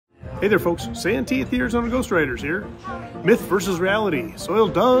Hey there folks, Santee Theaters on the Ghost Riders here. Myth versus reality,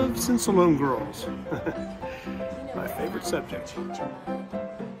 soiled doves and saloon girls. My favorite subject.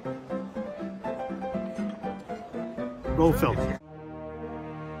 Roll film.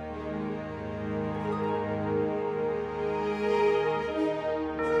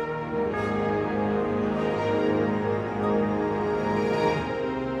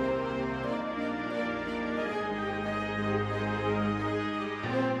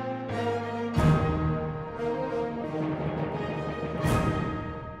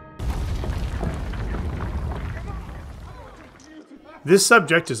 This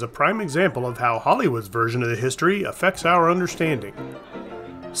subject is a prime example of how Hollywood's version of the history affects our understanding.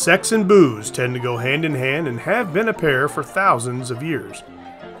 Sex and booze tend to go hand in hand and have been a pair for thousands of years.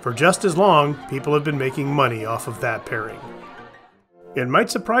 For just as long, people have been making money off of that pairing. It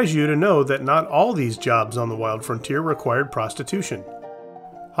might surprise you to know that not all these jobs on the wild frontier required prostitution.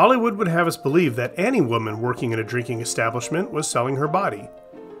 Hollywood would have us believe that any woman working in a drinking establishment was selling her body.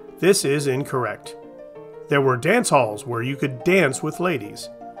 This is incorrect. There were dance halls where you could dance with ladies.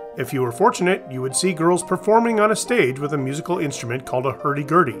 If you were fortunate, you would see girls performing on a stage with a musical instrument called a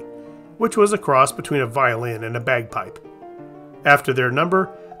hurdy-gurdy, which was a cross between a violin and a bagpipe. After their number,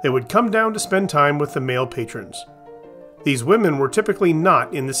 they would come down to spend time with the male patrons. These women were typically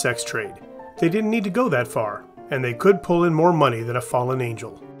not in the sex trade. They didn't need to go that far, and they could pull in more money than a fallen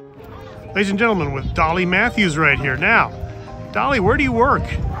angel. Ladies and gentlemen, with Dolly Matthews right here. Now, Dolly, where do you work?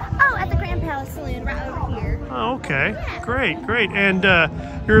 Oh, at the Grand Palace Saloon right over here. Oh, okay. Yeah. Great. And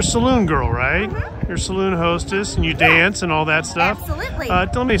you're a saloon girl, right? Mm-hmm. You're a saloon hostess and you dance and all that stuff? Absolutely.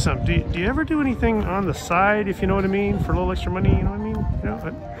 Tell me something. Do you ever do anything on the side, if you know what I mean, for a little extra money, you know what I mean? You know,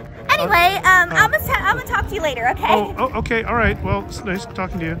 Anyway, I'm gonna talk to you later, okay? Oh, okay. All right. Well, it's nice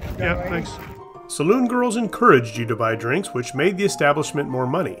talking to you. Yeah, thanks. Saloon girls encouraged you to buy drinks, which made the establishment more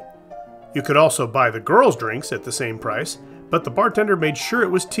money. You could also buy the girls' drinks at the same price, but the bartender made sure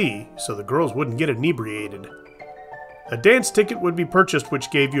it was tea, so the girls wouldn't get inebriated. A dance ticket would be purchased,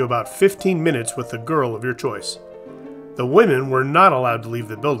 which gave you about 15 minutes with the girl of your choice. The women were not allowed to leave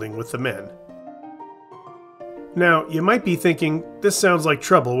the building with the men. Now, you might be thinking, this sounds like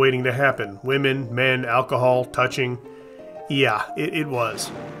trouble waiting to happen. Women, men, alcohol, touching. Yeah, it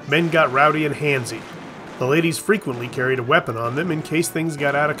was. Men got rowdy and handsy. The ladies frequently carried a weapon on them in case things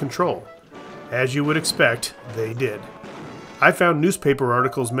got out of control. As you would expect, they did. I found newspaper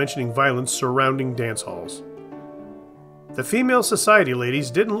articles mentioning violence surrounding dance halls. The female society ladies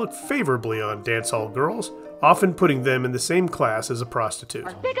didn't look favorably on dance hall girls, often putting them in the same class as a prostitute.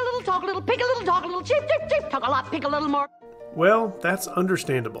 Pick a little, talk a little, pick a little, talk a little, chip, chip, chip, talk a lot, pick a little more. Well, that's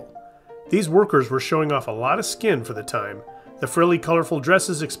understandable. These workers were showing off a lot of skin for the time. The frilly, colorful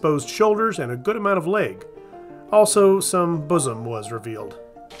dresses exposed shoulders and a good amount of leg. Also, some bosom was revealed.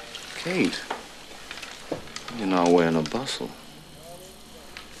 Kate, you're not wearing a bustle.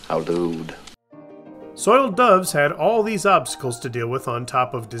 How dude. Soiled doves had all these obstacles to deal with on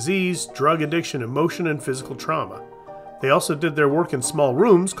top of disease, drug addiction, emotion, and physical trauma. They also did their work in small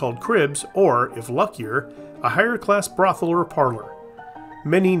rooms called cribs, or, if luckier, a higher class brothel or parlor.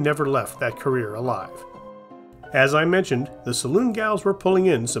 Many never left that career alive. As I mentioned, the saloon gals were pulling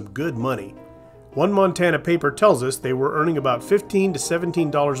in some good money. One Montana paper tells us they were earning about $15 to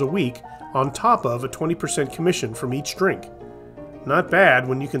 $17 a week on top of a 20% commission from each drink. Not bad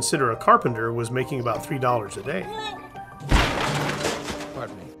when you consider a carpenter was making about $3 a day.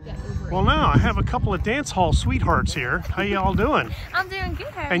 Pardon me. Well, now I have a couple of dance hall sweethearts here. How y'all doing? I'm doing good.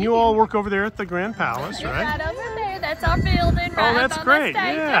 How are And you all work over there at the Grand Palace, right? Right over there. That's our building. Oh, that's great.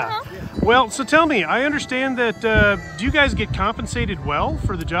 Yeah. Well, so tell me, I understand that, do you guys get compensated well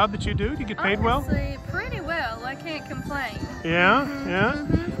for the job that you do? Do you get paid well? Honestly, pretty well. I can't complain. Yeah,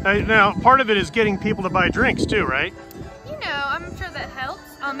 yeah. Now, part of it is getting people to buy drinks too, right? You know, I'm sure that helps.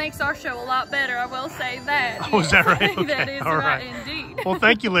 Makes our show a lot better, I will say that. Oh, is that right? Okay. That is All right indeed. Well,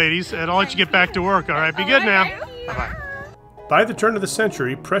 thank you, ladies, and I'll let you get back to work, all right? Be good now. Bye-bye. By the turn of the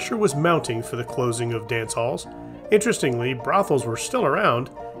century, pressure was mounting for the closing of dance halls. Interestingly, brothels were still around,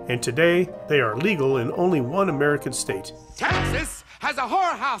 and today they are legal in only one American state. Texas has a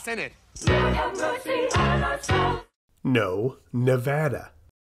whorehouse in it. No, Nevada.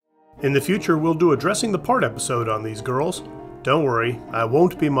 In the future, we'll do a Dressing the Part episode on these girls. Don't worry, I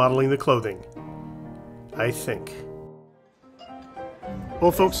won't be modeling the clothing. I think. Well,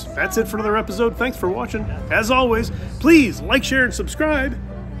 folks, that's it for another episode. Thanks for watching. As always, please like, share, and subscribe,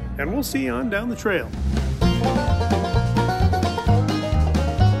 and we'll see you on down the trail.